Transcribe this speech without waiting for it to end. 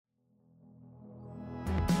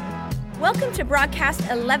Welcome to broadcast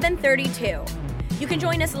 1132. You can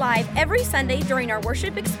join us live every Sunday during our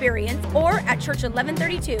worship experience or at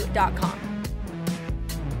church1132.com.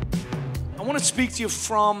 I want to speak to you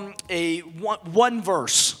from one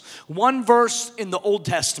verse in the Old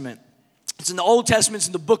Testament. It's in the Old Testament, it's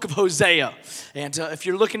in the book of Hosea. And if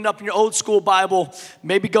you're looking it up in your old school Bible,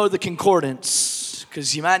 maybe go to the concordance,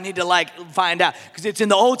 because you might need to find out. Because it's in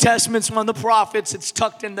the Old Testament, it's one of the prophets, it's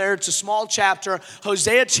tucked in there, it's a small chapter,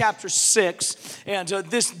 Hosea chapter 6. And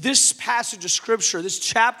this passage of scripture, this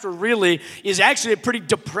chapter really is actually a pretty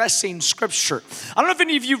depressing scripture. I don't know if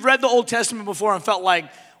any of you have read the Old Testament before and felt like,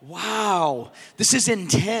 wow, this is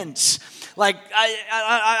intense. Like,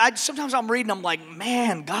 I sometimes I'm reading, I'm like,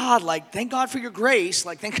 man, God, thank God for your grace.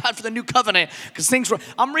 Thank God for the new covenant. Because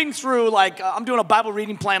I'm reading through, I'm doing a Bible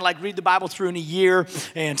reading plan, read the Bible through in a year.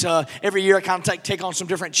 And every year I kind of take on some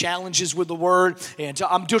different challenges with the Word. And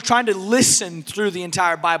I'm just trying to listen through the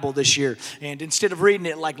entire Bible this year. And instead of reading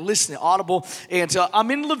it, listen, audible. And I'm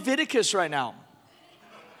in Leviticus right now.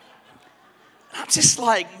 I'm just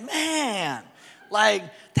like, man,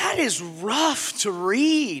 that is rough to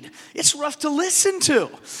read. It's rough to listen to.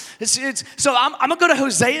 So I'm going to go to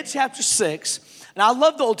Hosea chapter 6. And I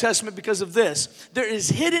love the Old Testament because of this. There is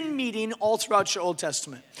hidden meaning all throughout your Old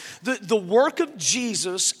Testament. The work of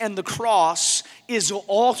Jesus and the cross is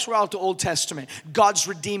all throughout the Old Testament. God's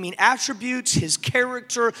redeeming attributes, his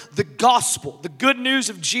character, the gospel, the good news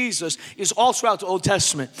of Jesus is all throughout the Old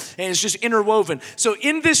Testament. And it's just interwoven. So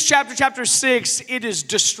in this chapter 6, it is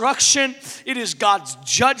destruction. It is God's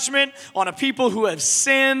judgment on a people who have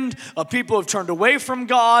sinned, a people who have turned away from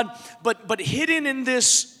God. But hidden in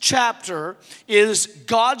this chapter is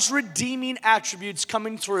God's redeeming attributes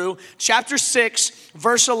coming through. Chapter 6,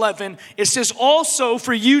 verse 11, it says, also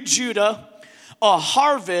for you, Judah, a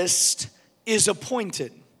harvest is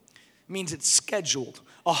appointed. It means it's scheduled.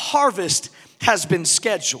 A harvest has been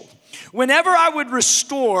scheduled. Whenever I would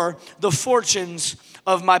restore the fortunes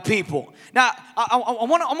of my people. Now, I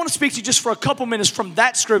want to speak to you just for a couple minutes from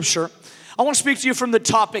that scripture. I want to speak to you from the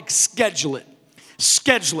topic, schedule it.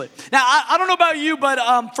 Schedule it. Now, I don't know about you, but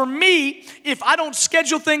for me, if I don't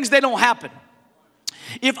schedule things, they don't happen.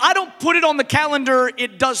 If I don't put it on the calendar,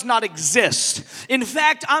 it does not exist. In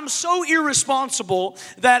fact, I'm so irresponsible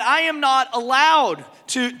that I am not allowed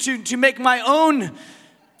to make my own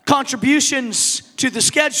contributions to the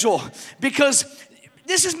schedule, because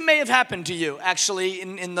this may have happened to you, actually,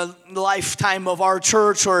 in the lifetime of our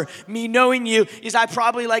church, or me knowing you, is I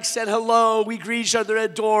probably said hello, we greet each other at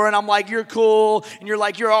the door, and I'm like, you're cool, and you're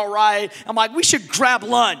like, you're all right. I'm like, we should grab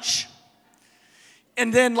lunch.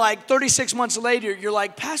 And then 36 months later, you're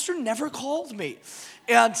like, Pastor never called me.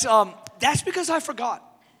 And that's because I forgot.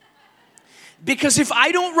 Because if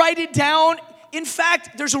I don't write it down, in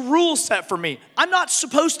fact, there's a rule set for me. I'm not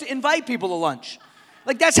supposed to invite people to lunch.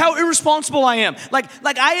 That's how irresponsible I am.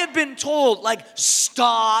 I have been told,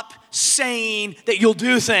 stop saying that you'll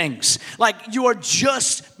do things. You are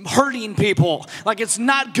just hurting people. It's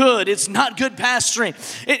not good. It's not good pastoring.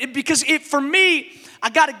 For me, I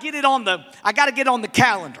got to get it on the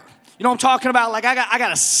calendar. You know what I'm talking about? I got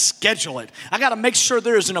to schedule it. I got to make sure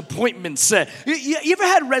there's an appointment set. You ever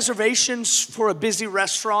had reservations for a busy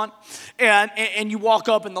restaurant and you walk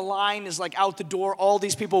up and the line is out the door, all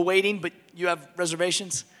these people waiting, but you have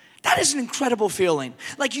reservations? That is an incredible feeling.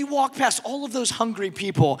 You walk past all of those hungry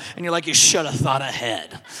people and you're like, you should have thought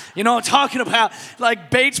ahead. You know what I'm talking about?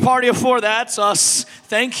 Bates Party of 4, that's us.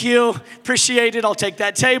 Thank you. Appreciate it. I'll take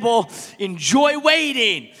that table. Enjoy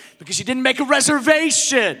waiting because you didn't make a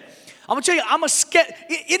reservation. I'm gonna tell you,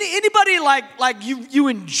 anybody you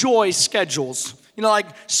enjoy schedules. You know,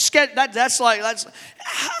 that's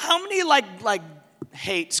how many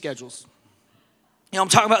hate schedules? You know, I'm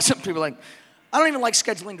talking about some people I don't even like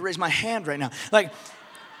scheduling to raise my hand right now.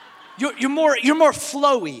 You're more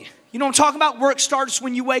flowy. You know what I'm talking about? Work starts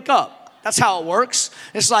when you wake up. That's how it works.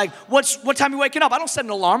 It's what time you waking up? I don't set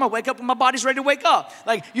an alarm. I wake up when my body's ready to wake up.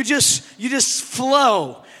 You just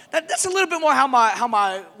flow. That's a little bit more how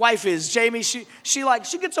my wife is, Jamie. She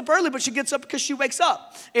gets up early, but she gets up because she wakes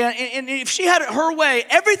up. And if she had it her way,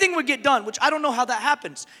 everything would get done, which I don't know how that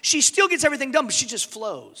happens. She still gets everything done, but she just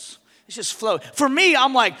flows. It's just flow. For me,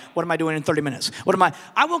 I'm like, what am I doing in 30 minutes?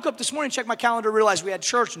 I woke up this morning, checked my calendar, realized we had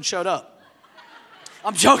church and showed up.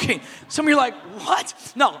 I'm joking. Some of you are like,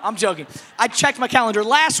 what? No, I'm joking. I checked my calendar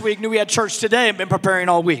last week, knew we had church today, and been preparing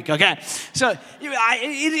all week, okay? So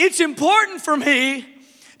it's important for me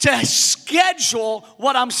to schedule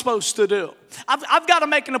what I'm supposed to do. I've got to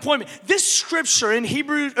make an appointment. This scripture in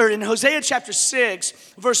Hosea chapter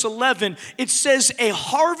 6, verse 11, it says a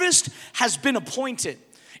harvest has been appointed.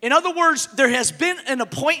 In other words, there has been an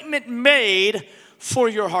appointment made for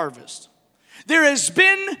your harvest. There has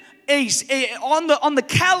been on the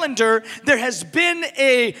calendar, there has been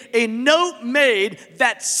a note made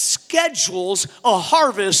that schedules a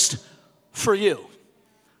harvest for you.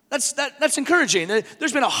 That's encouraging.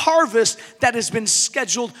 There's been a harvest that has been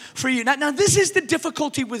scheduled for you. Now, this is the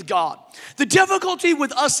difficulty with God. The difficulty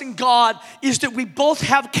with us and God is that we both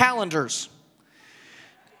have calendars.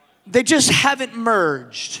 They just haven't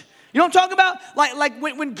merged. You know what I'm talking about? Like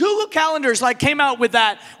when Google Calendars came out with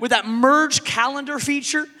that merge calendar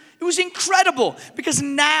feature, it was incredible because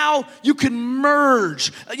now you can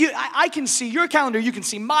merge. I can see your calendar, you can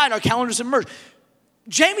see mine. Our calendars have merged.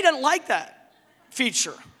 Jamie doesn't like that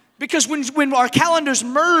feature because when our calendars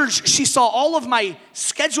merged, she saw all of my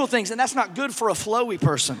schedule things, and that's not good for a flowy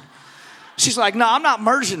person. She's like, no, I'm not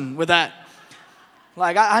merging with that.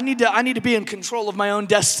 Like I need to be in control of my own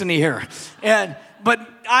destiny here, but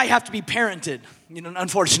I have to be parented,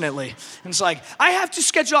 unfortunately. And it's like I have to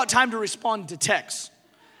schedule out time to respond to texts.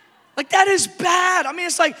 Like, that is bad. I mean,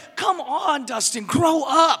 it's like, come on, Dustin, grow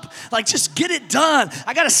up. Like, just get it done.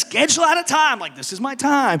 I got to schedule out a time. Like, this is my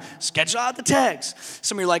time. Schedule out the text.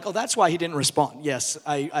 Some of you are like, oh, that's why he didn't respond. Yes,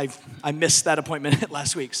 I missed that appointment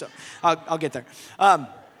last week, so I'll get there. An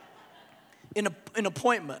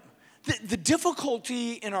appointment. The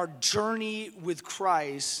difficulty in our journey with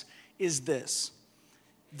Christ is this,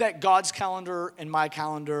 that God's calendar and my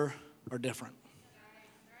calendar are different.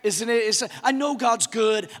 Isn't it? I know God's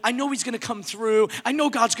good. I know he's going to come through. I know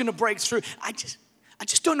God's going to break through. I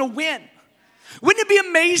just don't know when. Wouldn't it be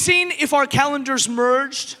amazing if our calendars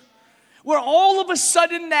merged? Where all of a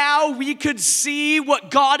sudden now we could see what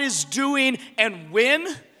God is doing and when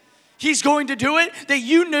he's going to do it. That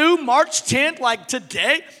you knew March 10th, like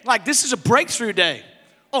today, like this is a breakthrough day.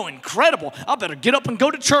 Oh, incredible. I better get up and go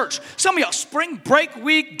to church. Some of y'all, spring break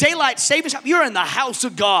week, daylight savings, you're in the house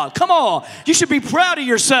of God. Come on. You should be proud of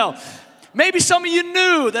yourself. Maybe some of you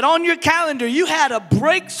knew that on your calendar you had a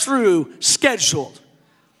breakthrough scheduled.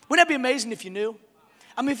 Wouldn't that be amazing if you knew?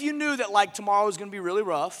 I mean, if you knew that like tomorrow was going to be really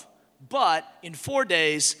rough, but in 4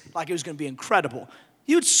 days, like it was going to be incredible.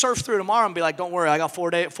 You'd surf through tomorrow and be like, don't worry, I got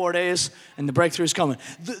 4 days and the breakthrough is coming.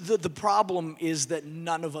 The problem is that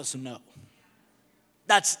none of us know.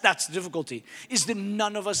 That's the difficulty, is that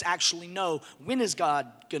none of us actually know when is God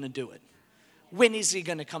going to do it? When is he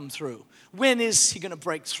going to come through? When is he going to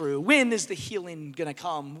break through? When is the healing going to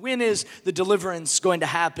come? When is the deliverance going to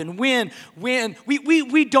happen? When?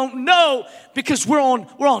 We don't know because we're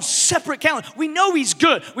on separate calendars. We know he's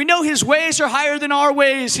good. We know his ways are higher than our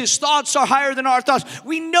ways. His thoughts are higher than our thoughts.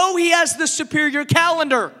 We know he has the superior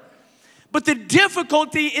calendar. But the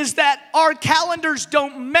difficulty is that our calendars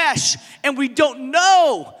don't mesh and we don't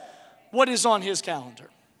know what is on his calendar.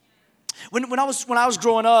 When I was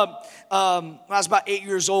growing up, when I was about 8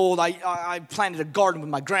 years old, I planted a garden with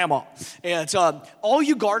my grandma. And all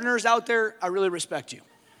you gardeners out there, I really respect you.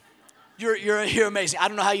 You're amazing. I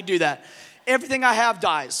don't know how you do that. Everything I have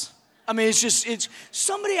dies. I mean, it's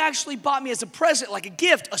somebody actually bought me as a present, like a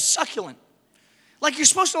gift, a succulent. Like you're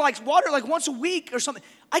supposed to like water like once a week or something.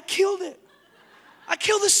 I killed it. I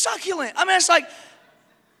killed the succulent. I mean, it's like,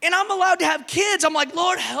 and I'm allowed to have kids. I'm like,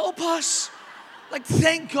 Lord, help us. Like,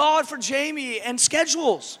 thank God for Jamie and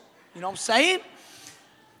schedules. You know what I'm saying?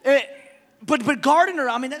 But gardener,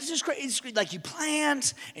 I mean, that's just great. It's like you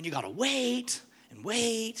plant and you got to wait and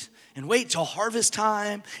wait and wait till harvest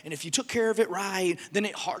time. And if you took care of it right, then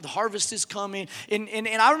the harvest is coming. And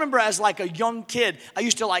I remember as like a young kid, I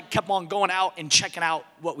used to like kept on going out and checking out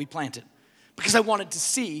what we planted because I wanted to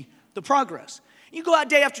see the progress. You go out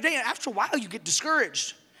day after day, and after a while, you get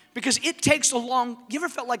discouraged because it takes a long. You ever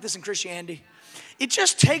felt like this in Christianity? It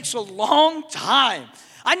just takes a long time.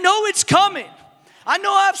 I know it's coming. I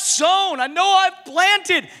know I've sown. I know I've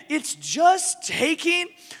planted. It's just taking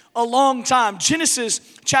a long time. Genesis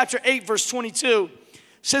chapter 8, verse 22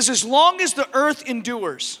 says, as long as the earth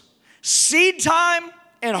endures, seed time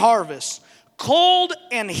and harvest, cold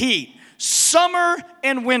and heat, summer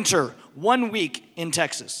and winter, 1 week in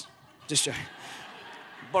Texas. Just joking.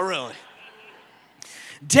 But really,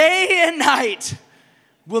 day and night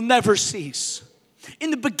will never cease. In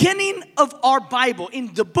the beginning of our Bible,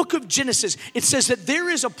 in the book of Genesis, it says that there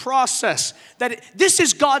is a process this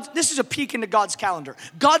is a peek into God's calendar.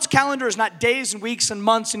 God's calendar is not days and weeks and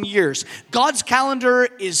months and years. God's calendar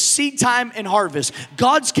is seed time and harvest.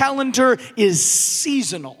 God's calendar is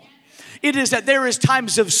seasonal. It is that there is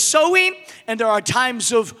times of sowing and there are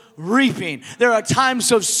times of reaping. There are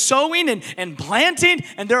times of sowing and planting,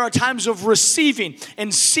 and there are times of receiving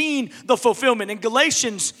and seeing the fulfillment. In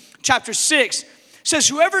Galatians chapter 6, It says,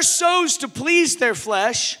 whoever sows to please their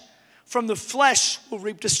flesh, from the flesh will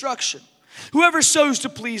reap destruction. Whoever sows to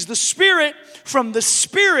please the Spirit, from the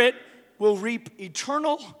Spirit will reap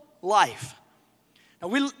eternal life. Now,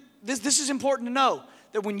 this is important to know,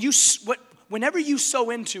 that whenever you sow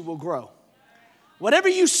into will grow. Whatever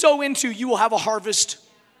you sow into, you will have a harvest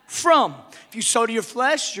from. If you sow to your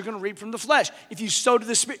flesh, you're going to reap from the flesh. If you sow to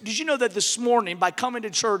the Spirit, did you know that this morning, by coming to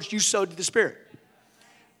church, you sowed to the Spirit?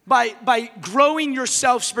 By growing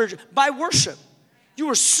yourself spiritually, by worship. You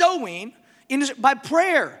are sowing by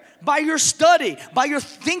prayer, by your study, by your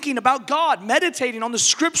thinking about God, meditating on the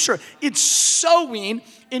Scripture. It's sowing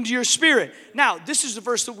into your spirit. Now, this is the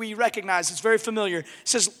verse that we recognize. It's very familiar. It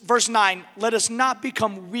says, verse 9, let us not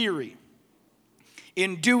become weary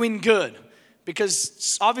in doing good.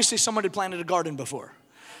 Because obviously someone had planted a garden before.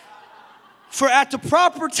 For at the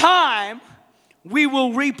proper time, we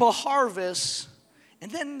will reap a harvest. And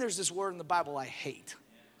then there's this word in the Bible I hate.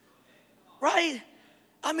 Right?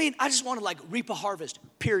 I mean, I just want to reap a harvest,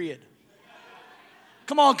 period.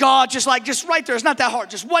 Come on, God, just right there. It's not that hard.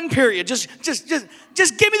 Just one period. Just give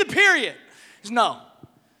me the period. No. It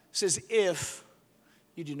says, if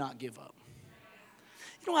you do not give up.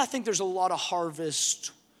 You know, I think there's a lot of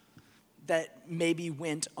harvest that maybe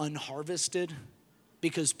went unharvested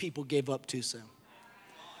because people gave up too soon.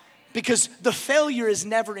 Because the failure is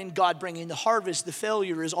never in God bringing the harvest. The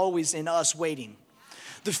failure is always in us waiting.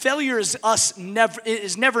 The failure is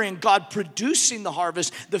never in God producing the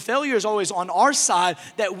harvest. The failure is always on our side,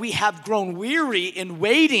 that we have grown weary in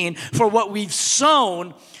waiting for what we've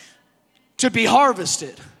sown to be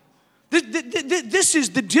harvested. This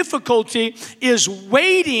is the difficulty, is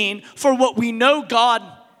waiting for what we know God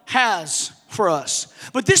has for us.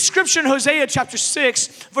 But this scripture in Hosea chapter 6,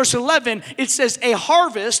 verse 11, it says a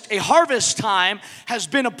harvest time has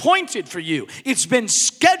been appointed for you. It's been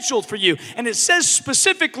scheduled for you. And it says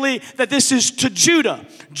specifically that this is to Judah.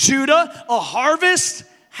 Judah, a harvest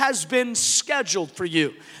has been scheduled for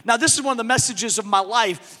you. Now, this is one of the messages of my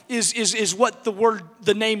life, is what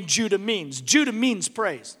the name Judah means. Judah means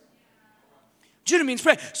praise. Judah means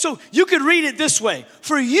praise. So you could read it this way.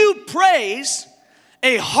 For you praise,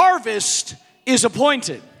 a harvest is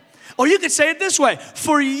appointed. Or you could say it this way.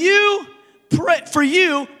 For you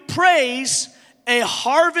praise, a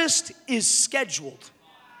harvest is scheduled.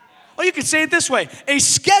 Or you could say it this way.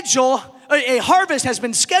 A harvest has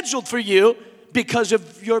been scheduled for you because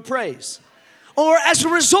of your praise. Or as a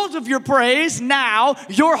result of your praise, now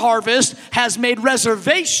your harvest has made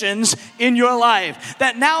reservations in your life.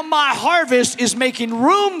 That now my harvest is making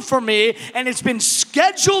room for me, and it's been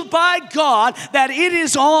scheduled by God that it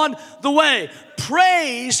is on the way.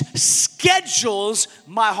 Praise schedules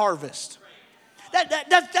my harvest.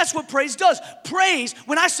 That's what praise does. Praise,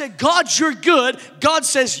 when I say, God, you're good, God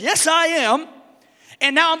says, yes, I am.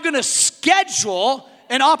 And now I'm going to schedule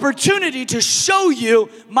an opportunity to show you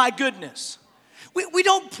my goodness. We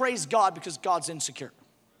don't praise God because God's insecure.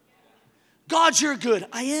 God, you're good.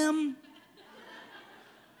 I am.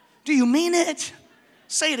 Do you mean it?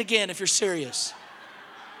 Say it again if you're serious.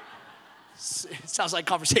 It sounds like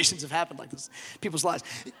conversations have happened like this in people's lives.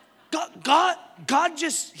 God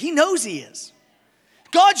just, He knows He is.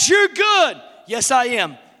 God, you're good. Yes, I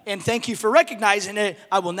am. And thank you for recognizing it.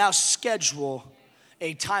 I will now schedule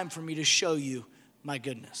a time for me to show you my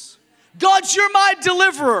goodness. God, you're my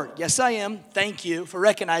deliverer. Yes, I am. Thank you for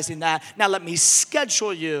recognizing that. Now let me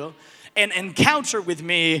schedule you an encounter with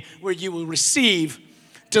me where you will receive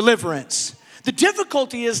deliverance. The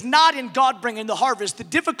difficulty is not in God bringing the harvest. The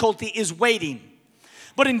difficulty is waiting.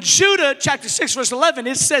 But in Judah chapter 6 verse 11,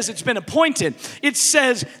 it says it's been appointed. It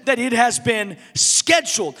says that it has been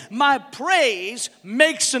scheduled. My praise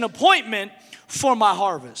makes an appointment for my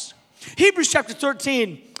harvest. Hebrews chapter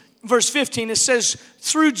 13 verse 15, it says,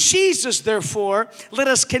 through Jesus, therefore, let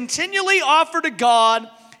us continually offer to God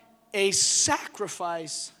a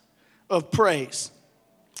sacrifice of praise.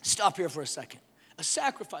 Stop here for a second. A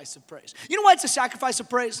sacrifice of praise. You know why it's a sacrifice of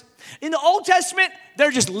praise? In the Old Testament,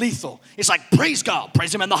 they're just lethal. It's like, praise God,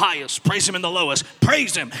 praise Him in the highest, praise Him in the lowest,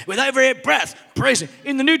 praise Him with every breath, praise Him.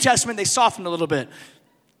 In the New Testament, they soften a little bit.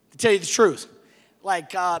 To tell you the truth,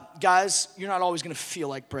 guys, you're not always going to feel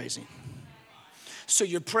like praising. So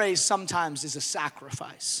your praise sometimes is a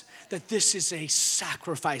sacrifice. That this is a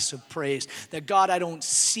sacrifice of praise. That God, I don't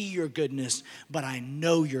see your goodness, but I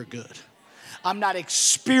know you're good. I'm not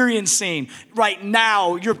experiencing right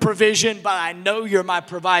now your provision, but I know you're my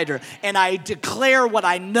provider. And I declare what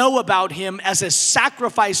I know about Him as a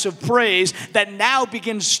sacrifice of praise that now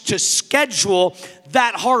begins to schedule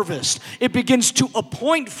that harvest. It begins to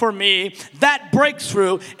appoint for me that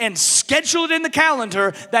breakthrough and schedule it in the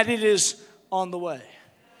calendar that it is on the way.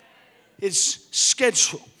 It's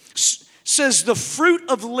schedule. Says the fruit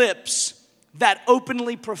of lips that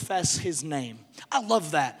openly profess his name. I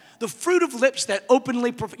love that. The fruit of lips that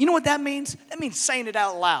openly profess. You know what that means? That means saying it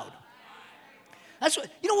out loud. That's what,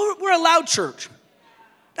 we're a loud church.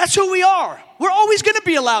 That's who we are. We're always going to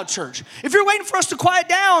be a loud church. If you're waiting for us to quiet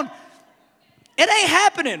down, it ain't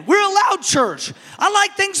happening. We're a loud church. I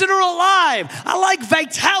like things that are alive. I like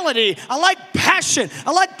vitality. I like passion.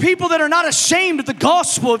 I like people that are not ashamed of the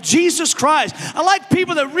gospel of Jesus Christ. I like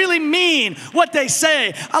people that really mean what they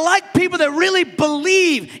say. I like people that really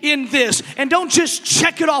believe in this and don't just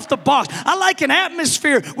check it off the box. I like an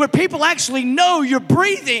atmosphere where people actually know you're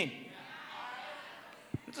breathing.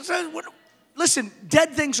 Listen,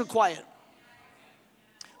 dead things are quiet.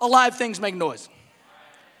 Alive things make noise.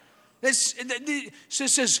 It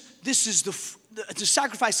says this is the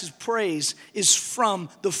sacrifice of praise is from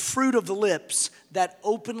the fruit of the lips that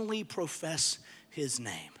openly profess his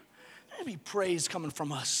name. There'd be praise coming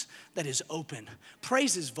from us that is open.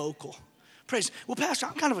 Praise is vocal. Praise. Well, Pastor,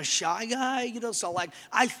 I'm kind of a shy guy, so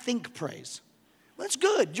I think praise. Well, that's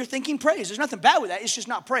good. You're thinking praise. There's nothing bad with that. It's just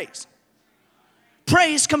not praise.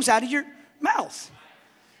 Praise comes out of your mouth.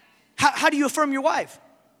 How do you affirm your wife?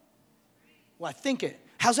 Well, I think it.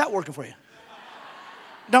 How's that working for you?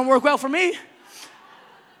 Don't work well for me.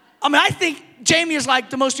 I think Jamie is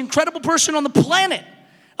like the most incredible person on the planet.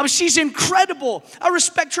 She's incredible. I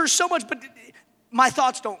respect her so much, but my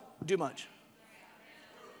thoughts don't do much.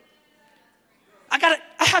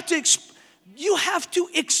 You have to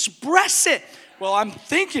express it. Well, I'm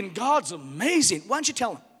thinking God's amazing. Why don't you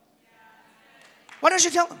tell him? Why don't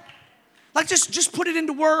you tell him? Just put it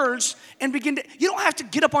into words and begin to, you don't have to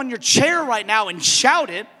get up on your chair right now and shout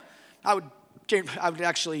it. I would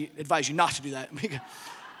actually advise you not to do that.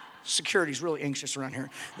 Security's really anxious around here.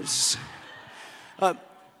 I'm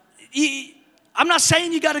not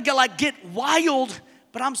saying you got to get wild,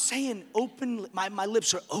 but I'm saying open. My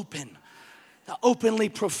lips are open. I openly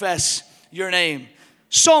profess your name.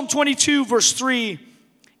 Psalm 22 verse 3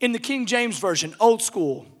 in the King James Version, old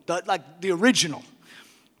school, the original.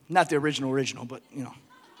 Not the original, but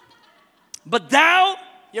But thou,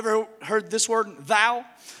 you ever heard this word? Thou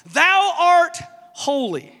art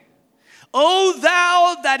holy. O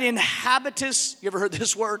thou that inhabitest, you ever heard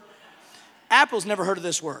this word? Apple's never heard of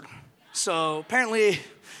this word. So apparently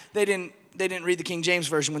they didn't read the King James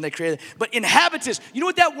Version when they created it. But inhabitest, you know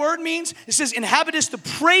what that word means? It says inhabitest the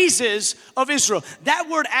praises of Israel. That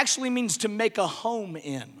word actually means to make a home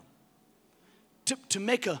in. To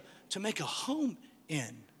make a home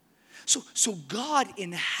in. So God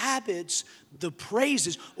inhabits the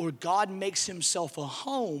praises, or God makes himself a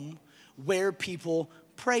home where people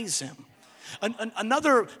praise him.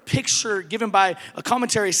 Another picture given by a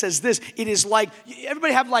commentary says this: it is like,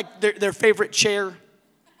 everybody have their favorite chair?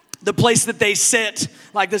 The place that they sit,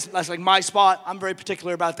 that's like my spot. I'm very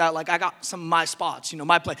particular about that. I got some of my spots,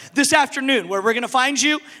 my place. This afternoon, where we're gonna find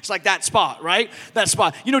you, it's like that spot, right? That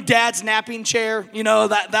spot. Dad's napping chair,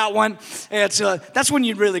 that one. It's that's when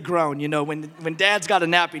you've really grown, when Dad's got a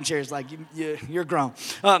napping chair, it's like you're grown.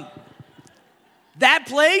 That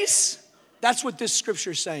place, that's what this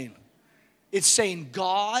scripture is saying. It's saying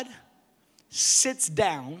God sits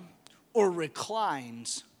down or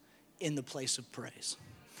reclines in the place of praise.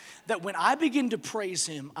 That when I begin to praise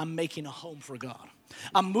him, I'm making a home for God.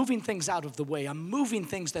 I'm moving things out of the way. I'm moving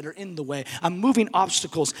things that are in the way. I'm moving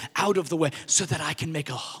obstacles out of the way so that I can make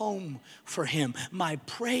a home for him. My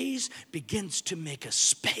praise begins to make a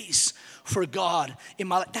space for God in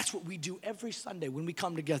my life. That's what we do every Sunday when we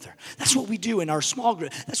come together. That's what we do in our small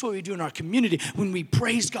group. That's what we do in our community when we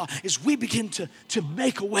praise God, is we begin to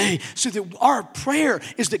make a way so that our prayer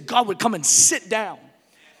is that God would come and sit down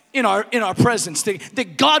in our presence,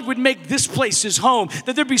 that God would make this place his home,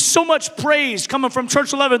 that there'd be so much praise coming from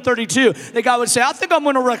Church 1132 that God would say, I think I'm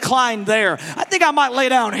going to recline there. I think I might lay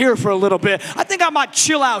down here for a little bit. I think I might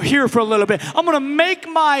chill out here for a little bit. I'm going to make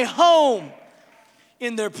my home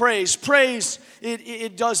in their praise. Praise,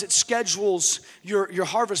 it schedules your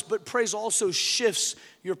harvest, but praise also shifts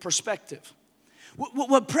your perspective.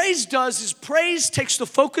 What praise does is praise takes the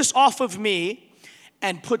focus off of me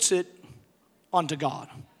and puts it onto God.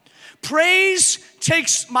 Praise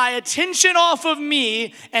takes my attention off of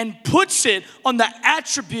me and puts it on the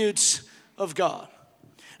attributes of God.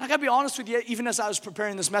 I gotta be honest with you, even as I was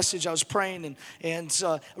preparing this message, I was praying and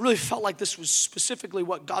I really felt like this was specifically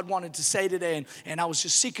what God wanted to say today. And I was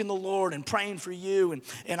just seeking the Lord and praying for you.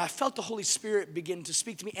 And I felt the Holy Spirit begin to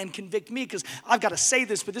speak to me and convict me, because I've got to say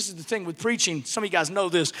this, but this is the thing with preaching. Some of you guys know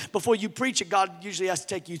this. Before you preach it, God usually has to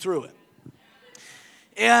take you through it.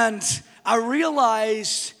 And I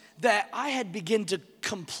realized that I had begun to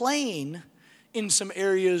complain in some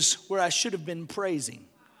areas where I should have been praising.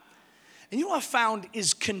 And you know what I found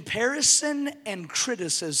is comparison and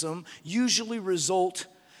criticism usually result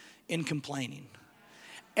in complaining.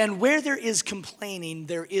 And where there is complaining,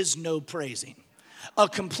 there is no praising. A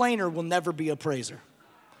complainer will never be a praiser.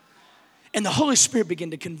 And the Holy Spirit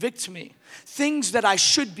began to convict me. Things that I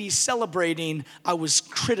should be celebrating, I was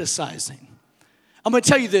criticizing. I'm going to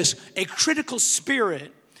tell you this, a critical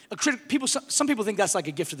spirit, some people think that's like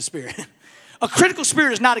a gift of the Spirit. A critical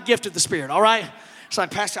spirit is not a gift of the Spirit, all right? It's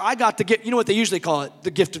like, Pastor, I got the gift. You know what they usually call it?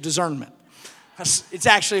 The gift of discernment. It's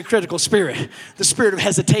actually a critical spirit, the spirit of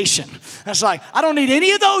hesitation. That's like, I don't need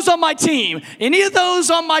any of those on my team, any of those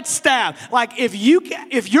on my staff. Like, if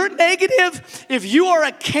you're negative, if you are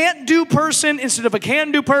a can't-do person instead of a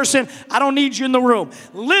can-do person, I don't need you in the room.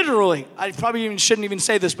 Literally, I probably shouldn't even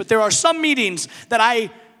say this, but there are some meetings that I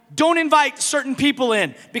don't invite certain people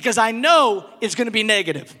in because I know it's going to be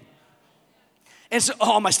negative. And so,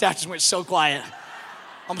 my staff just went so quiet.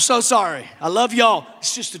 I'm so sorry. I love y'all.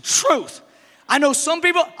 It's just the truth. I know some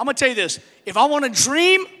people, I'm going to tell you this. If I want to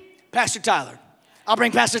dream, Pastor Tyler. I'll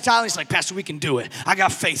bring Pastor Tyler. He's like, Pastor, we can do it. I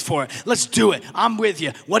got faith for it. Let's do it. I'm with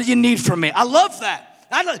you. What do you need from me? I love that.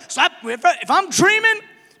 If I'm dreaming,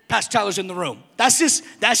 Pastor Tyler's in the room. That's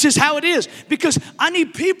just how it is. Because I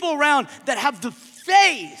need people around that have the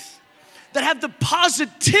faith, that have the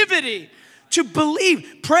positivity to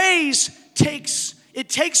believe. Praise takes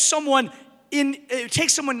someone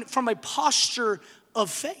from a posture of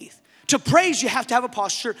faith. To praise, you have to have a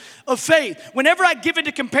posture of faith. Whenever I give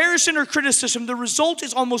into comparison or criticism, the result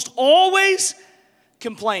is almost always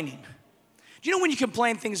complaining. Do you know when you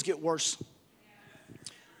complain, things get worse?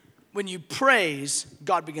 When you praise,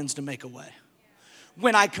 God begins to make a way.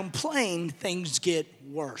 When I complain, things get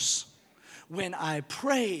worse. When I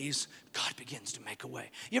praise, God begins to make a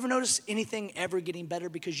way. You ever notice anything ever getting better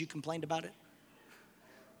because you complained about it?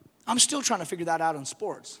 I'm still trying to figure that out in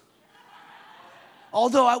sports.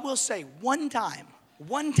 Although I will say, one time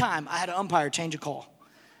I had an umpire change a call.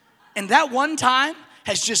 And that one time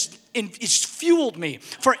it's fueled me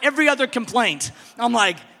for every other complaint. I'm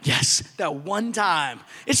like, yes, that one time.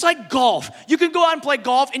 It's like golf. You can go out and play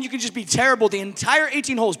golf and you can just be terrible the entire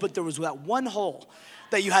 18 holes, but there was that one hole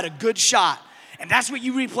that you had a good shot. And that's what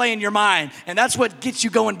you replay in your mind. And that's what gets you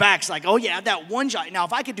going back. It's like, oh yeah, that one shot. Now,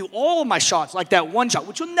 if I could do all of my shots like that one shot,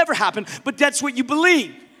 which will never happen, but that's what you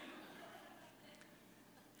believe.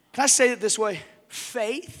 Can I say it this way?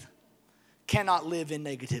 Faith cannot live in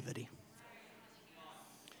negativity.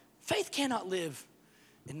 Faith cannot live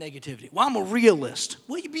in negativity. Well, I'm a realist.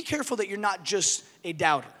 Well, you be careful that you're not just a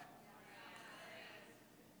doubter.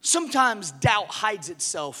 Sometimes doubt hides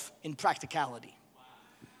itself in practicality.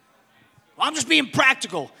 Well, I'm just being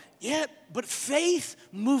practical. Yeah, but faith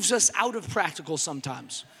moves us out of practical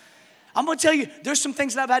sometimes. I'm going to tell you, there's some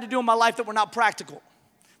things that I've had to do in my life that were not practical,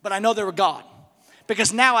 but I know they were God.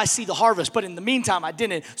 Because now I see the harvest, but in the meantime, I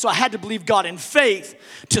didn't. So I had to believe God in faith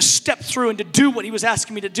to step through and to do what he was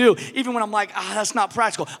asking me to do, even when I'm like, that's not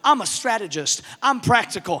practical. I'm a strategist. I'm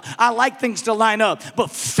practical. I like things to line up. But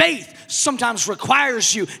faith sometimes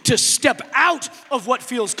requires you to step out of what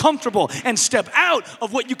feels comfortable and step out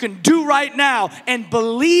of what you can do right now and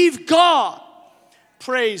believe God.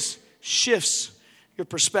 Praise shifts your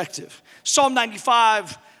perspective. Psalm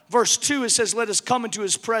 95, verse 2, it says, let us come into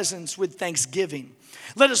his presence with thanksgiving.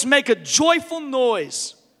 Let us make a joyful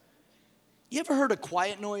noise. You ever heard a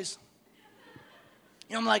quiet noise?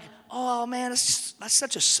 You know, I'm like, oh man, that's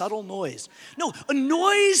such a subtle noise. No, a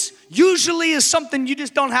noise usually is something you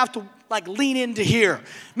just don't have to like lean in to hear.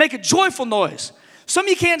 Make a joyful noise. Some of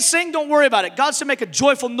you can't sing, don't worry about it. God said make a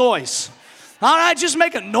joyful noise. All right, just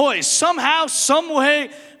make a noise. Somehow, some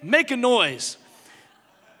way, make a noise.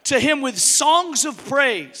 To him with songs of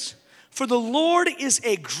praise. For the Lord is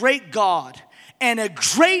a great God and a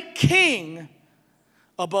great King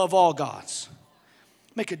above all gods.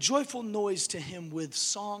 Make a joyful noise to him with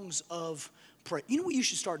songs of praise. You know what you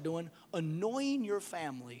should start doing? Annoying your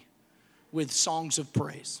family with songs of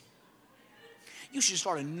praise. You should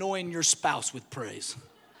start annoying your spouse with praise.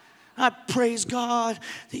 I praise God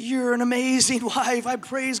that you're an amazing wife. I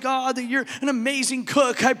praise God that you're an amazing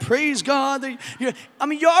cook. I praise God that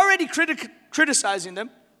you're already criticizing them.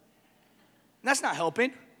 And that's not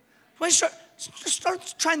helping.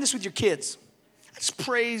 Start trying this with your kids. Just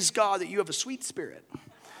praise God that you have a sweet spirit.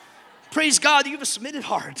 Praise God that you have a submitted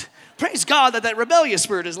heart. Praise God that rebellious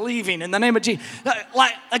spirit is leaving in the name of Jesus.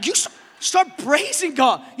 Like you start praising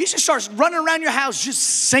God. You should start running around your house just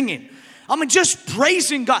singing. Just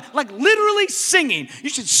praising God, like literally singing. You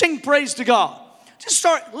should sing praise to God. Just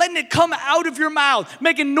start letting it come out of your mouth,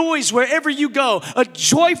 making noise wherever you go, a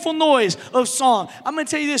joyful noise of song. I'm going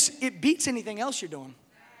to tell you this, it beats anything else you're doing.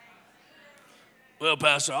 Well,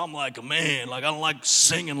 Pastor, I'm like a man. Like, I don't like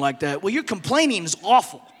singing like that. Well, your complaining is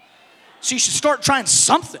awful. So you should start trying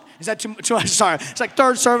something. Is that too much? Sorry. It's like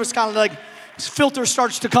third service, kind of like filter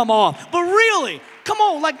starts to come off. But really, come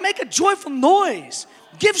on, like make a joyful noise.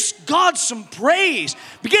 Give God some praise.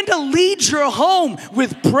 Begin to lead your home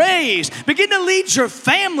with praise. Begin to lead your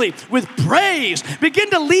family with praise.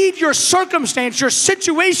 Begin to lead your circumstance, your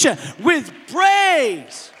situation with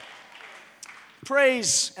praise.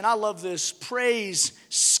 Praise, and I love this, praise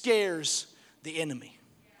scares the enemy.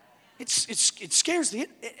 It scares it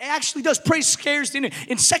actually does. Praise scares the enemy.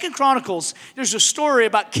 In 2 Chronicles, there's a story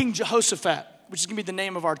about King Jehoshaphat, which is going to be the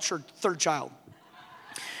name of our church, third child.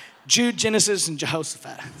 Jude, Genesis, and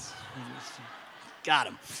Jehoshaphat. Got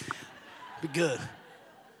him. Be good.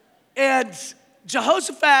 And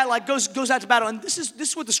Jehoshaphat like goes out to battle, and this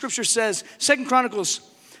is what the scripture says. 2 Chronicles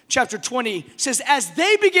chapter 20 says, as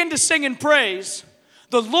they begin to sing and praise,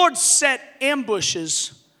 the Lord set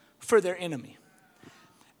ambushes for their enemy.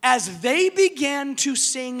 As they began to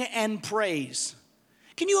sing and praise,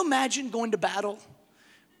 can you imagine going to battle?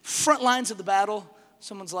 Front lines of the battle,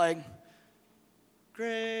 someone's like,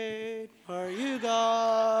 great are you,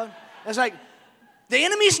 God. It's like, the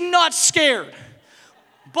enemy's not scared.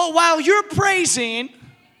 But while you're praising,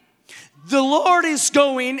 the Lord is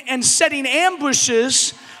going and setting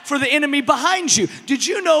ambushes for the enemy behind you. Did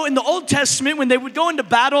you know in the Old Testament when they would go into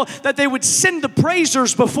battle that they would send the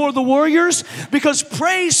praisers before the warriors? Because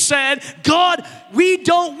praise said, God, we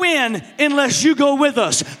don't win unless you go with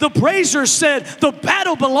us. The praisers said, the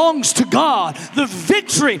battle belongs to God. The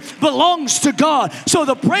victory belongs to God. So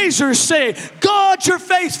the praisers say, God, you're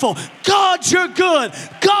faithful. God, you're good.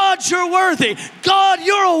 God, you're worthy. God,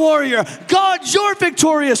 you're a warrior. God, you're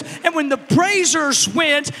victorious. And when the praisers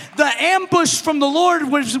went, the ambush from the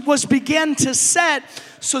Lord was began to set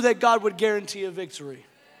so that God would guarantee a victory.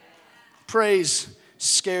 Praise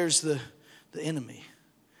scares the enemy.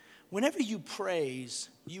 Whenever you praise,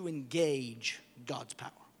 you engage God's power.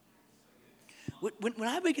 When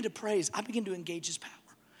I begin to praise, I begin to engage his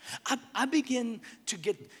power. I begin to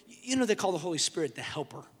get, they call the Holy Spirit the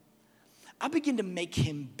helper. I begin to make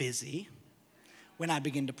him busy when I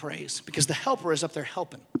begin to praise because the helper is up there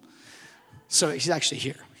helping. So he's actually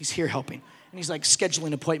here. He's here helping. And he's like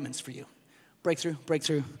scheduling appointments for you. Breakthrough,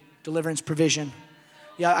 deliverance, provision.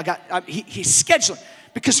 Yeah, he's scheduling.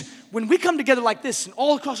 Because when we come together like this and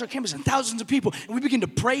all across our campus and thousands of people and we begin to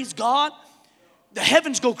praise God, the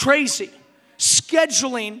heavens go crazy.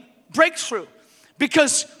 Scheduling breakthrough.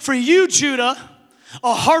 Because for you, Judah,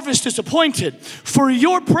 a harvest is appointed. For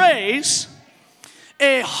your praise,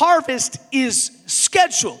 a harvest is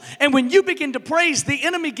scheduled. And when you begin to praise, the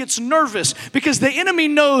enemy gets nervous because the enemy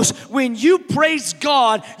knows when you praise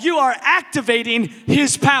God, you are activating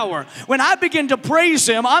his power. When I begin to praise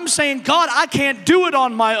him, I'm saying, God, I can't do it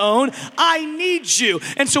on my own. I need you.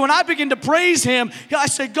 And so when I begin to praise him, I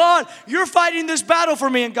say, God, you're fighting this battle for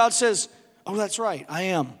me. And God says, oh, that's right, I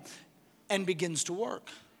am. And begins to work.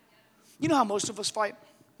 You know how most of us fight?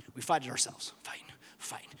 We fight it ourselves.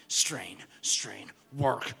 Fight, strain,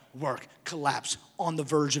 work, collapse, on the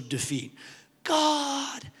verge of defeat.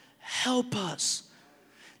 God, help us.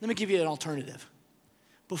 Let me give you an alternative.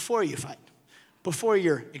 Before you fight, before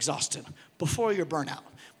you're exhausted, before you're burnt out,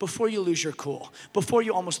 before you lose your cool, before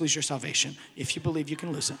you almost lose your salvation, if you believe you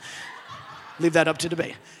can lose it, leave that up to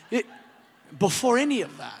debate. Before any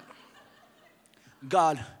of that,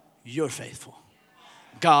 God, you're faithful.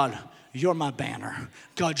 God, you're my banner.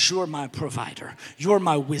 God, you're my provider. You're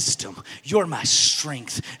my wisdom. You're my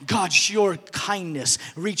strength. God, your kindness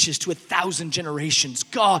reaches to 1,000 generations.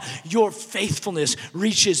 God, your faithfulness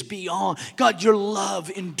reaches beyond. God, your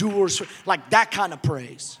love endures. Like that kind of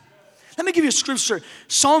praise. Let me give you a scripture.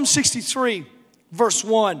 Psalm 63, verse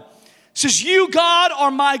 1 says, you, God,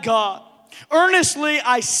 are my God. Earnestly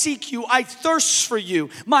I seek you. I thirst for you.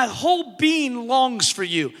 My whole being longs for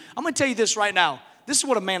you. I'm going to tell you this right now. This is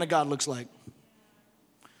what a man of God looks like.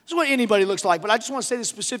 This is what anybody looks like. But I just want to say this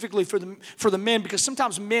specifically for the men because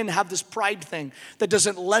sometimes men have this pride thing that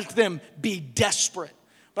doesn't let them be desperate.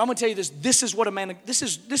 But I'm going to tell you this. This is what a man. This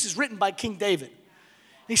is written by King David.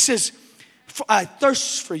 He says, I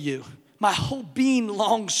thirst for you. My whole being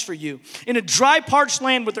longs for you. In a dry, parched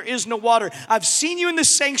land where there is no water, I've seen you in the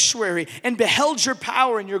sanctuary and beheld your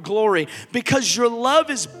power and your glory. Because your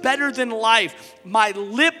love is better than life, my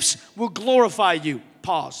lips will glorify you.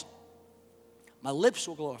 Pause. My lips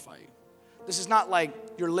will glorify you. This is not like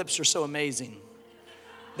your lips are so amazing.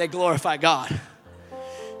 They glorify God.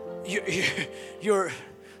 you're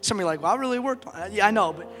some of you are like, well, I really worked on it. Yeah, I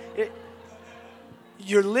know, but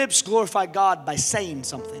your lips glorify God by saying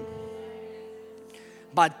something,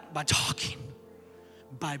 by talking,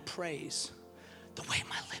 by praise. The way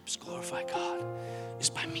my lips glorify God is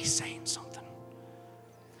by me saying something.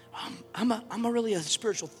 I'm really a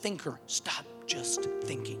spiritual thinker. Stop just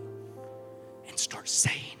thinking and start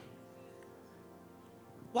saying.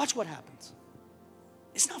 Watch what happens.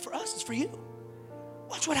 It's not for us, it's for you.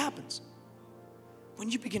 Watch what happens when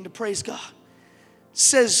you begin to praise God. It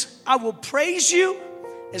says, I will praise you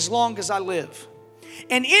as long as I live.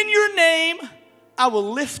 And in your name, I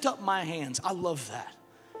will lift up my hands. I love that.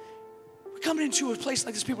 We're coming into a place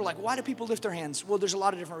like this. People are like, why do people lift their hands? Well, there's a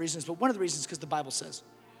lot of different reasons, but one of the reasons is because the Bible says,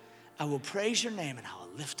 I will praise your name and I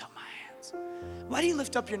will lift up my hands. Why do you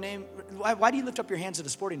lift up your name? Why do you lift up your hands at a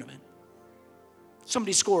sporting event?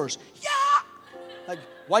 Somebody scores. Yeah! Like,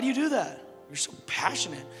 why do you do that? You're so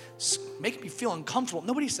passionate. It's making me feel uncomfortable.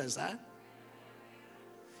 Nobody says that.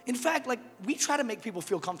 In fact, like, we try to make people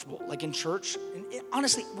feel comfortable, like in church. And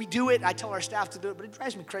honestly, we do it. I tell our staff to do it, but it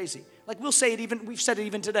drives me crazy. Like, we'll say it even, we've said it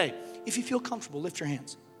even today. If you feel comfortable, lift your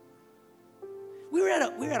hands. We were at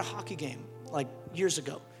a hockey game, like, years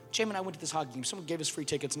ago. Jamie and I went to this hockey game. Someone gave us free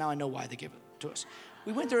tickets. Now I know why they gave it to us.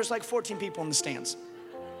 We went there, was like 14 people in the stands.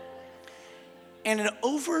 And an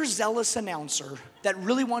overzealous announcer that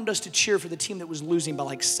really wanted us to cheer for the team that was losing by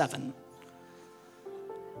like 7.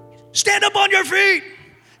 Stand up on your feet.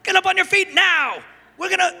 Get up on your feet now. We're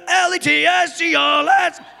going to L-E-T-S-G-O,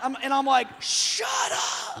 let's. And I'm like, shut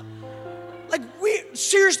up. Like, we're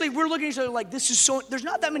looking at each other like, this is so, there's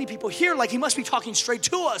not that many people here. Like, he must be talking straight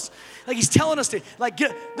to us. Like, he's telling us to, like,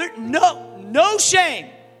 no shame.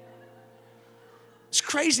 It's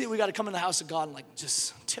crazy that we got to come in the house of God and, like,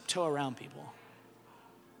 just tiptoe around people.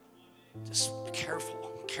 Just be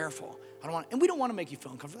careful. And we don't want to make you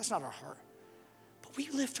feel uncomfortable. That's not our heart. But we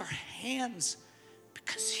lift our hands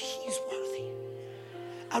because he's worthy.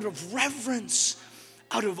 Out of reverence,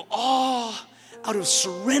 out of awe, out of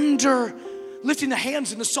surrender. Lifting the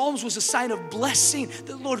hands in the Psalms was a sign of blessing.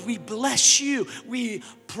 That, Lord, we bless you. We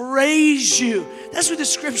praise you. That's what the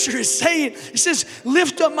scripture is saying. It says,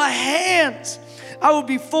 lift up my hands. I will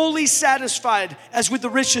be fully satisfied as with the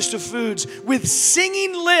richest of foods. With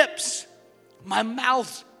singing lips, my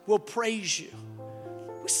mouth will praise you.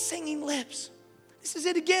 With singing lips. This is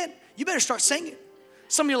it again. You better start singing.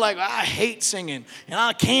 Some of you are like, I hate singing and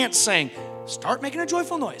I can't sing. Start making a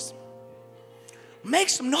joyful noise. Make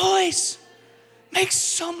some noise. Make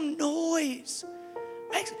some noise.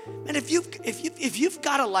 And if you've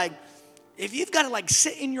got to like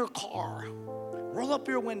sit in your car, roll up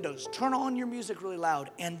your windows, turn on your music really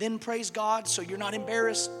loud, and then praise God so you're not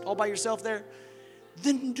embarrassed all by yourself there,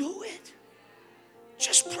 then do it.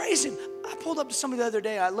 Just praise him. I pulled up to somebody the other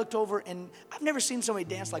day. I looked over, and I've never seen somebody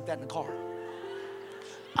dance like that in the car.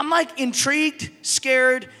 I'm like intrigued,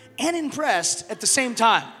 scared, and impressed at the same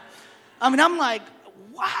time. I mean, I'm like,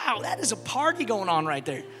 wow, that is a party going on right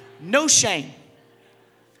there. No shame.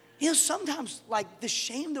 You know, sometimes, like, the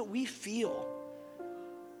shame that we feel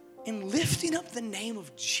in lifting up the name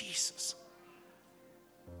of Jesus,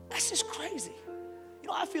 that's just crazy. You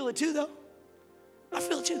know, I feel it too, though. I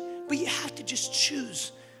feel it too. But you have to just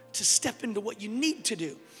choose to step into what you need to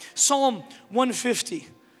do. Psalm 150,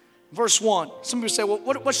 verse 1. Some people say, well,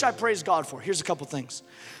 what should I praise God for? Here's a couple things.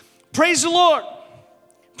 Praise the Lord.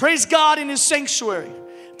 Praise God in his sanctuary.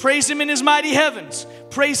 Praise him in his mighty heavens.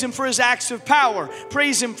 Praise him for his acts of power.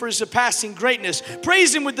 Praise him for his surpassing greatness.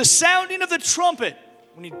 Praise him with the sounding of the trumpet.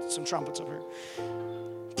 We need some trumpets over here.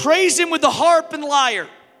 Praise him with the harp and lyre.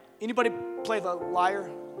 Anybody play the lyre?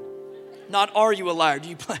 Not are you a liar? Do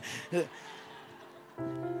you play?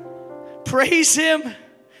 Praise him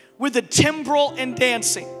with the timbrel and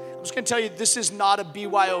dancing. I'm just going to tell you, this is not a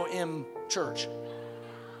BYOM church.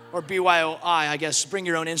 Or BYOI, I guess. Bring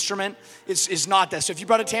your own instrument. It's not that. So if you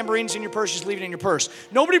brought a tambourine in your purse, just leave it in your purse.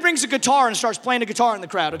 Nobody brings a guitar and starts playing a guitar in the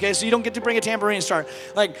crowd, okay? So you don't get to bring a tambourine and start.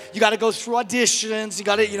 Like, you got to go through auditions. You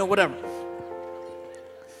got to, whatever.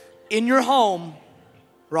 In your home,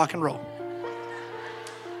 rock and roll.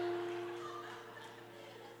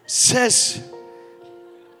 Says,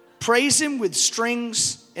 praise him with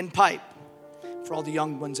strings and pipe. For all the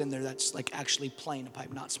young ones in there, that's like actually playing a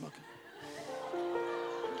pipe, not smoking.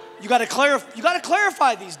 You got to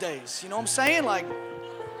clarify these days. You know what I'm saying? Like,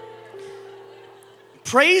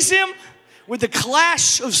 praise him with the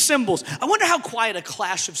clash of cymbals. I wonder how quiet a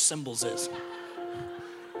clash of cymbals is.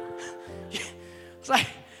 It's like,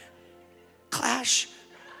 clash.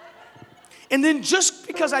 And then just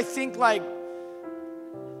because I think like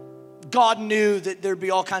God knew that there'd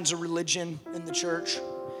be all kinds of religion in the church,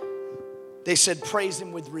 They said, praise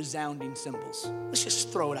him with resounding cymbals. Let's just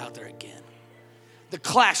throw it out there again. The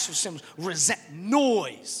clash of cymbals,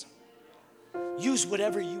 noise. Use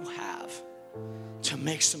whatever you have to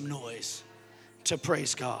make some noise to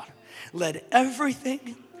praise God. Let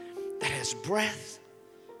everything that has breath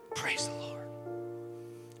praise the Lord.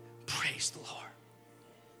 Praise the Lord.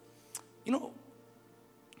 You know,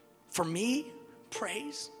 for me,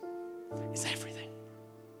 praise is everything.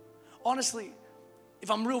 Honestly, if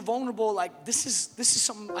I'm real vulnerable, like this is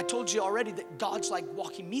something I told you already that God's like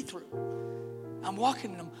walking me through. I'm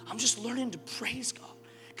walking and I'm just learning to praise God.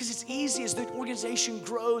 Because it's easy as the organization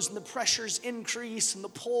grows and the pressures increase and the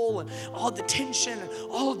pull and all the tension and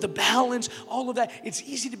all of the balance, all of that, it's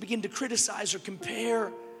easy to begin to criticize or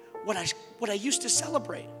compare what I used to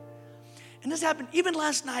celebrate. And this happened even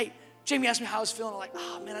last night. Jamie asked me how I was feeling. I'm like,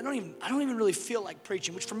 oh man, I don't even really feel like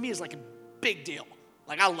preaching, which for me is like a big deal.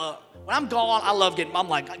 Like when I'm gone, I love I'm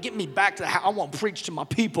like, get me back to the house. I want to preach to my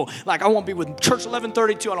people. Like I want to be with Church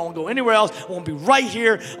 1132. I don't want to go anywhere else. I want to be right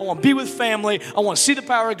here. I want to be with family. I want to see the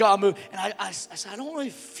power of God move. And I said, I don't really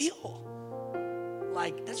feel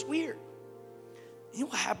like, that's weird. You know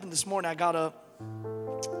what happened this morning? I got up,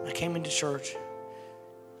 I came into church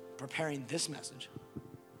preparing this message.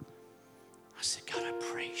 I said, God, I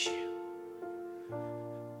praise you.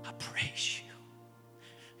 I praise you.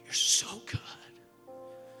 You're so good.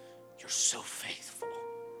 You're so faithful.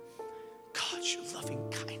 God, your loving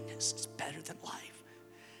kindness is better than life.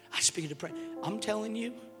 I just began to pray. I'm telling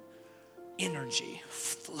you, energy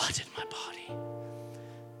flooded my body.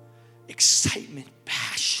 Excitement,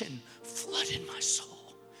 passion flooded my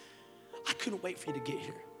soul. I couldn't wait for you to get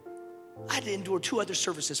here. I had to endure 2 other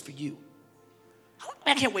services for you.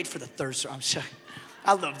 I can't wait for the third service. I'm sorry.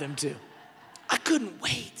 I love them too. I couldn't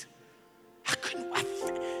wait. I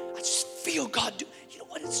just feel God do. You know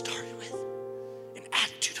what it started with? An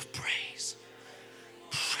attitude of praise.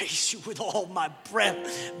 Praise you with all my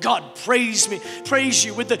breath. God, praise me. Praise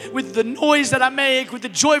you with the noise that I make, with the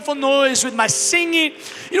joyful noise, with my singing.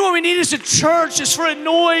 You know what we need as a church is for a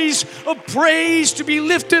noise of praise to be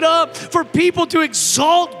lifted up, for people to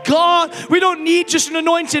exalt God. We don't need just an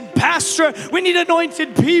anointed pastor. We need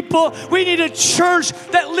anointed people. We need a church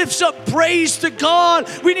that lifts up praise to God.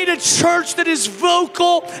 We need a church that is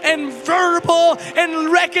vocal and verbal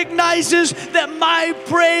and recognizes that my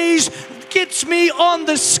praise gets me on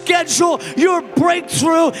the schedule. Your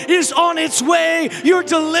breakthrough is on its way. Your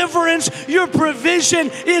deliverance, your provision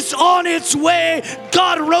is on its way.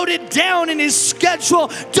 God wrote it down in his schedule.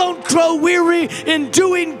 Don't grow weary in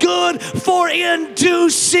doing good, for in due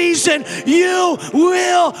season you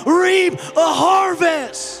will reap a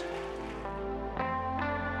harvest.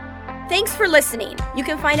 Thanks for listening. You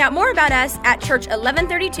can find out more about us at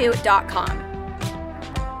church1132.com.